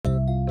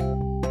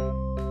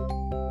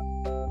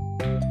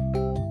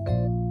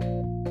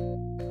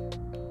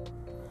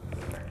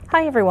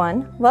Hi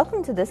everyone,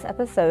 welcome to this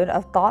episode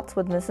of Thoughts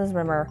with Mrs.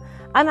 Rimmer.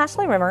 I'm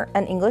Ashley Rimmer,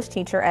 an English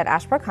teacher at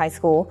Ashbrook High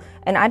School,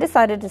 and I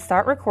decided to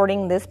start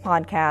recording this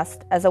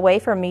podcast as a way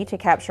for me to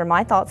capture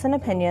my thoughts and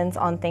opinions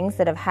on things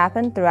that have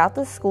happened throughout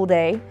the school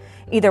day,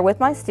 either with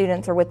my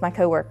students or with my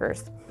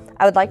coworkers.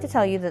 I would like to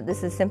tell you that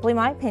this is simply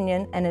my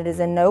opinion and it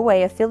is in no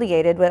way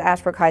affiliated with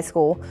Ashbrook High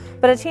School,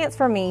 but a chance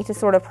for me to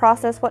sort of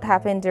process what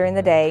happened during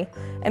the day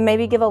and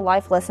maybe give a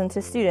life lesson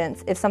to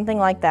students if something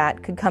like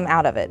that could come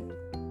out of it.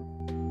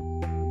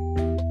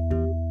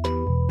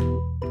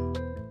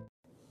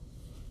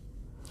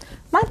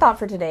 My thought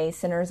for today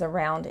centers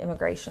around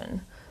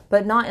immigration,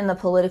 but not in the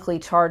politically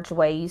charged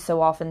way you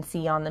so often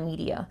see on the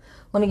media.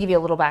 Let me give you a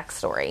little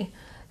backstory.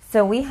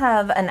 So we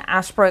have an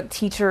Ashbrook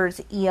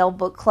Teachers EL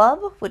Book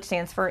Club, which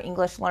stands for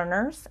English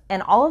Learners,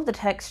 and all of the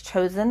texts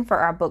chosen for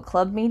our book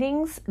club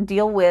meetings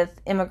deal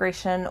with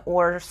immigration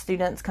or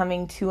students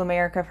coming to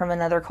America from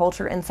another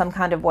culture in some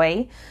kind of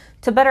way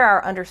to better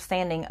our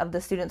understanding of the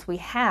students we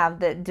have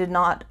that did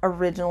not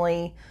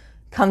originally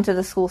come to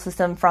the school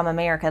system from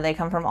America. They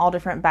come from all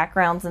different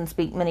backgrounds and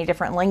speak many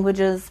different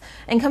languages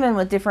and come in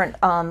with different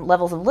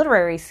levels of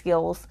literary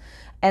skills.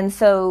 And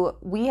so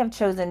we have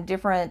chosen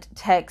different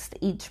texts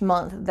each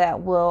month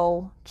that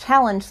will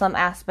challenge some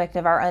aspect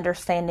of our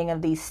understanding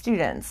of these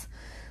students.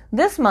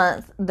 This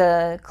month,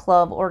 the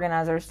club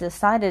organizers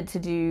decided to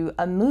do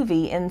a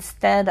movie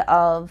instead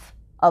of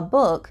a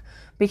book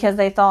because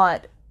they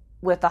thought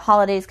with the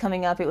holidays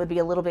coming up, it would be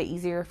a little bit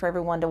easier for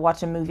everyone to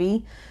watch a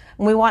movie.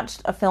 And we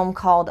watched a film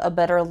called A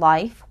Better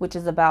Life, which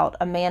is about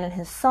a man and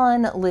his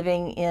son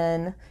living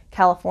in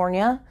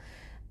California.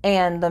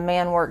 And the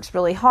man works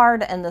really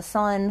hard, and the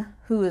son,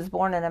 who is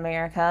born in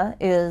America,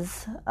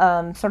 is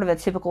sort of a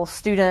typical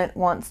student,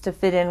 wants to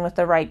fit in with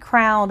the right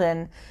crowd,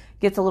 and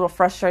gets a little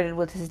frustrated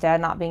with his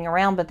dad not being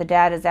around. But the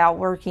dad is out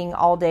working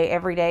all day,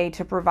 every day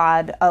to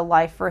provide a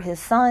life for his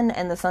son,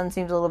 and the son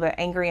seems a little bit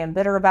angry and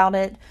bitter about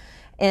it.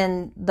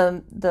 And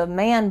the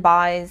man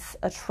buys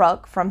a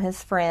truck from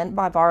his friend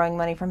by borrowing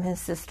money from his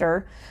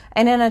sister.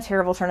 And in a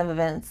terrible turn of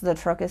events, the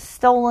truck is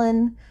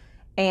stolen.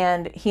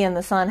 And he and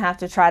the son have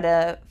to try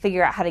to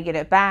figure out how to get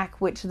it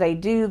back, which they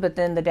do. But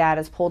then the dad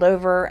is pulled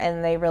over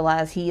and they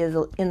realize he is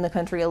in the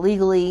country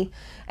illegally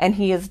and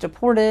he is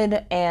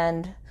deported.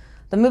 And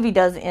the movie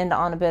does end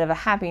on a bit of a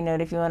happy note.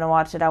 If you want to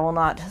watch it, I will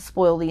not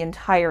spoil the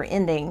entire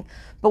ending.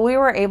 But we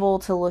were able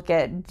to look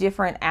at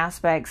different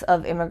aspects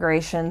of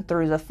immigration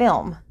through the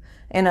film.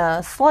 In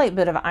a slight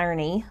bit of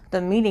irony,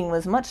 the meeting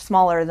was much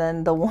smaller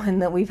than the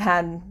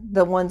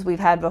ones we've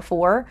had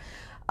before.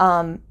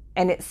 And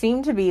it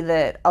seemed to be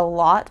that a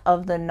lot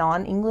of the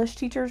non-English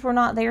teachers were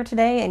not there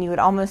today, and you would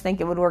almost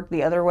think it would work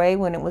the other way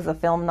when it was a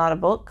film, not a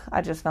book. I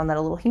just found that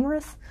a little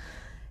humorous.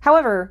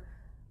 However,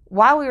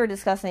 while we were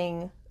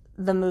discussing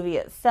the movie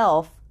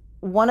itself,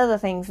 one of the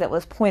things that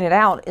was pointed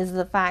out is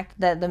the fact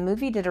that the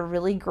movie did a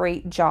really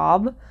great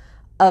job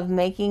of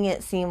making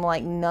it seem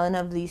like none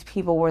of these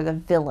people were the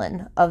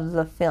villain of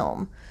the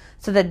film.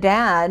 So the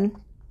dad,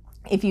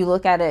 if you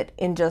look at it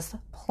in just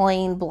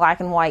plain black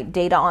and white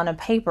data on a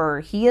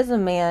paper, he is a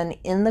man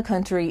in the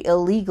country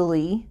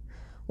illegally,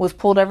 was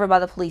pulled over by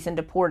the police and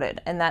deported.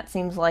 And that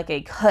seems like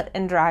a cut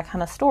and dry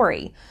kind of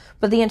story.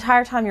 But the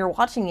entire time you're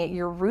watching it,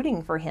 you're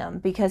rooting for him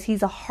because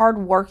he's a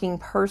hardworking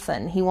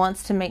person. He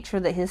wants to make sure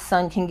that his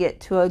son can get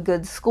to a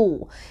good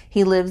school.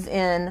 He lives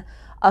in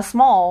a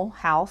small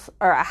house,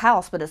 or a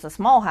house, but it's a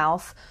small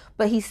house,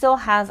 but he still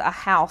has a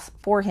house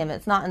for him.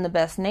 It's not in the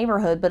best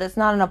neighborhood, but it's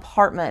not an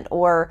apartment,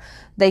 or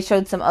they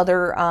showed some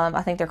other,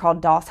 I think they're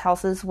called DOS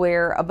houses,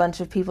 where a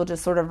bunch of people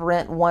just sort of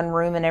rent one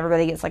room and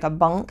everybody gets like a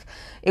bunk.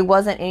 It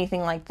wasn't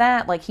anything like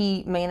that. Like,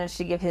 he managed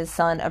to give his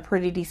son a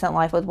pretty decent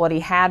life with what he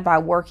had by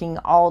working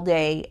all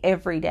day,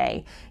 every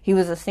day. He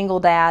was a single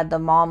dad, the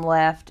mom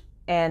left,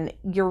 and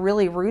you're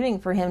really rooting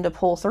for him to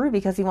pull through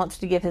because he wants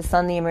to give his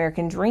son the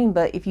American dream.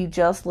 But if you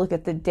just look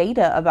at the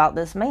data about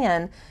this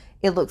man,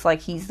 it looks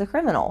like he's the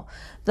criminal.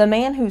 The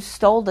man who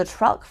stole the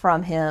truck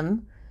from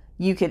him,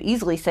 you could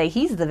easily say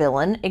he's the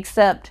villain,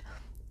 except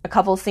a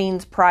couple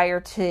scenes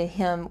prior to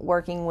him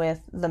working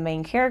with the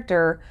main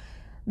character,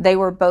 they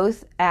were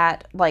both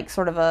at like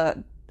sort of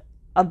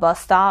a bus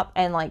stop,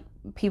 and like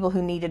people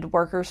who needed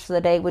workers for the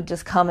day would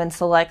just come and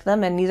select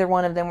them, and neither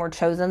one of them were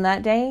chosen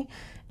that day.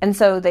 And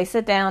so they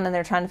sit down and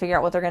they're trying to figure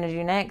out what they're going to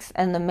do next.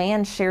 And the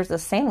man shares a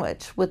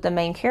sandwich with the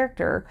main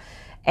character.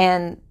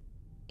 And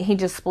he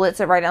just splits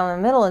it right down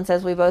the middle and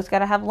says, we both got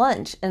to have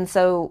lunch. And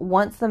so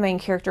once the main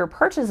character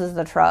purchases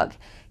the truck,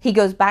 he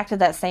goes back to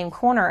that same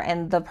corner.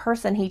 And the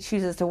person he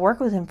chooses to work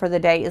with him for the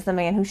day is the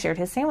man who shared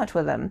his sandwich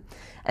with him.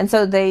 And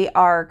so they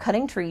are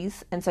cutting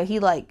trees. And so he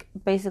like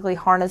basically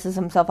harnesses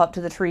himself up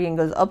to the tree and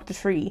goes up the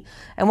tree.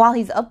 And while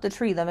he's up the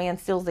tree, the man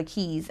steals the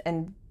keys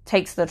and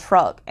takes the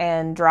truck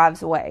and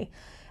drives away.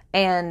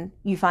 And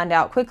you find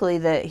out quickly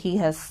that he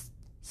has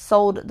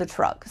sold the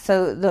truck.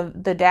 So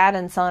the dad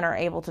and son are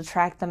able to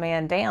track the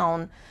man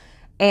down,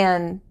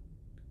 and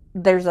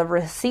there's a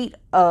receipt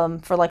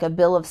for like a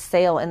bill of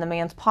sale in the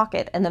man's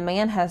pocket, and the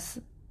man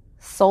has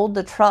sold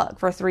the truck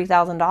for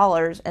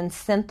 $3,000 and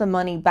sent the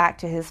money back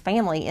to his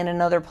family in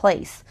another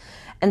place.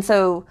 And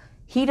so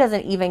he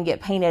doesn't even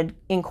get painted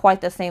in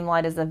quite the same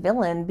light as a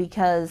villain,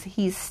 because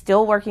he's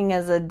still working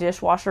as a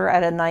dishwasher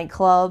at a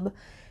nightclub.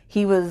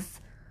 He was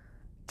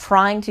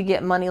trying to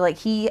get money. Like,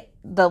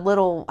 the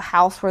little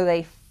house where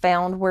they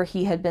found where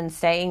he had been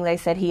staying, they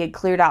said he had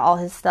cleared out all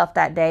his stuff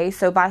that day.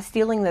 So by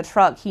stealing the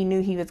truck, he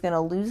knew he was going to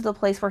lose the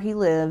place where he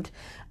lived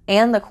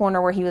and the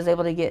corner where he was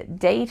able to get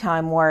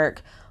daytime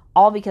work,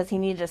 all because he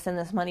needed to send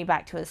this money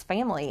back to his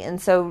family. And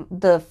so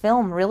the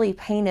film really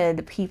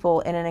painted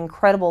people in an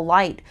incredible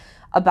light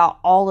about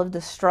all of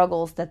the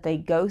struggles that they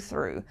go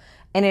through.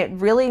 And it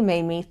really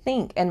made me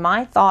think. And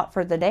my thought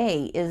for the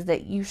day is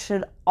that you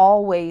should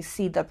always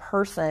see the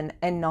person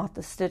and not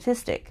the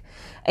statistic.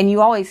 And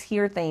you always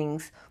hear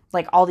things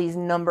like all these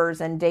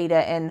numbers and data,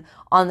 and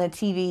on the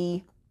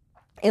TV,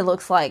 it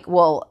looks like,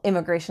 well,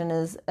 immigration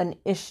is an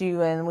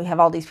issue and we have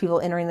all these people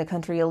entering the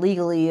country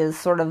illegally, is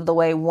sort of the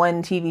way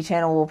one TV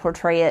channel will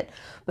portray it.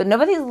 But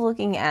nobody's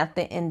looking at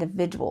the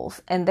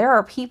individuals. And there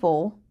are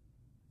people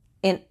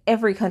in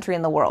every country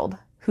in the world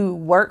who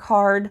work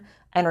hard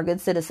and are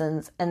good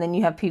citizens. And then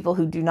you have people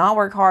who do not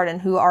work hard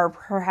and who are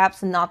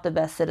perhaps not the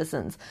best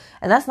citizens.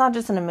 And that's not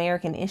just an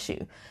American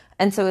issue.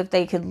 And so if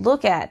they could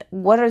look at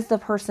what is the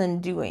person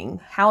doing,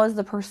 how is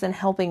the person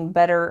helping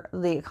better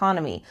the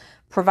economy,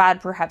 provide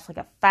perhaps like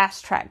a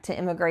fast track to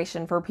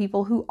immigration for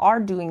people who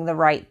are doing the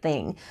right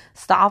thing,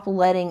 stop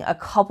letting a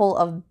couple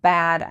of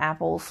bad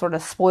apples sort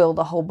of spoil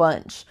the whole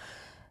bunch.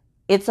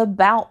 It's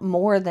about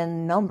more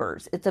than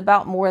numbers. It's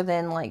about more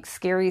than like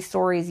scary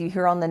stories you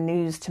hear on the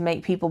news to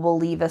make people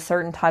believe a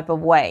certain type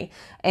of way.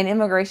 And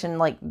immigration,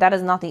 like, that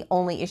is not the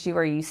only issue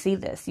where you see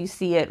this. You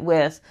see it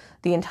with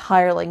the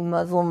entire like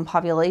Muslim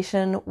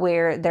population,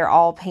 where they're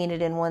all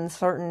painted in one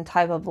certain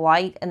type of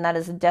light. And that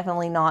is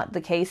definitely not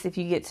the case if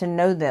you get to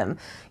know them.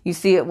 You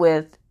see it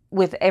with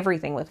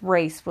everything, with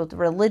race, with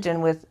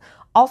religion, with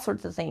all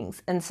sorts of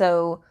things. And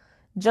so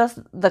just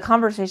the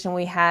conversation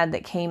we had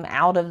that came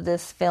out of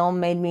this film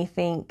made me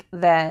think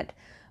that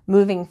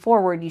moving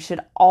forward, you should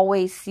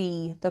always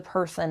see the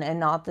person and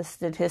not the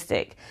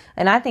statistic.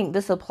 And I think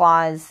this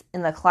applies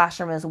in the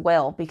classroom as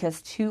well,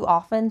 because too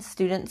often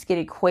students get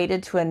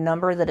equated to a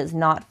number that is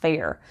not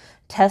fair.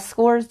 Test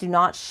scores do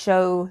not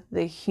show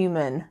the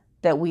human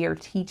that we are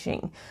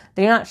teaching.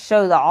 They do not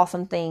show the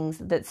awesome things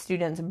that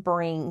students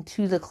bring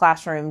to the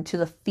classroom, to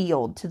the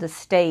field, to the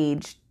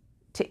stage,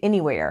 to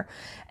anywhere.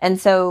 And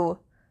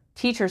so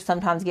teachers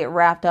sometimes get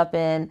wrapped up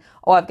in,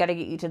 oh, I've got to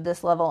get you to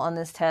this level on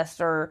this test,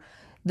 or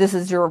this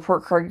is your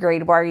report card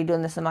grade, why are you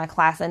doing this in my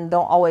class? And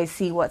don't always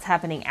see what's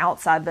happening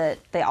outside, but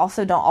they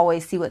also don't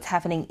always see what's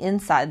happening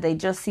inside. They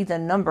just see the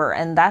number,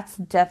 and that's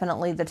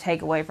definitely the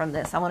takeaway from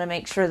this. I want to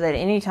make sure that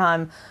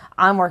anytime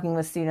I'm working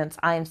with students,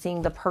 I am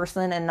seeing the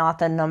person and not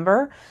the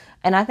number.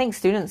 And I think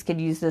students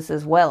could use this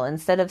as well.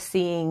 Instead of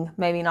seeing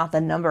maybe not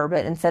the number,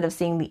 but instead of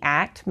seeing the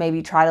act,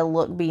 maybe try to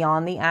look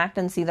beyond the act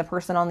and see the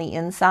person on the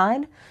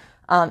inside.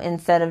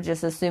 Instead of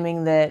just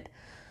assuming that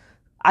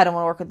I don't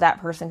want to work with that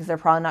person because they're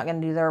probably not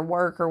going to do their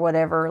work or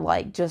whatever.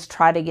 Like, just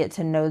try to get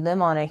to know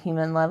them on a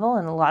human level.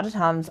 And a lot of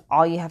times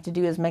all you have to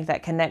do is make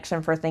that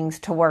connection for things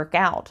to work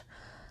out.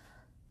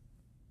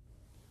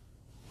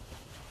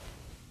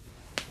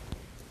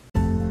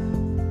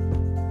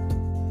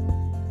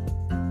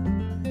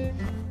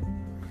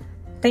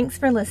 Thanks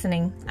for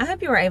listening. I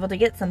hope you were able to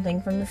get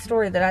something from the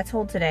story that I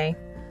told today.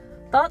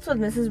 Thoughts with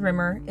Mrs.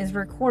 Rimmer is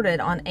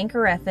recorded on Anchor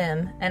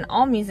FM, and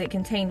all music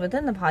contained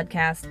within the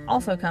podcast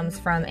also comes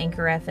from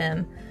Anchor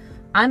FM.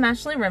 I'm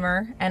Ashley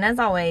Rimmer, and as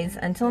always,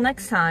 until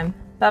next time,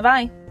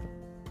 bye-bye.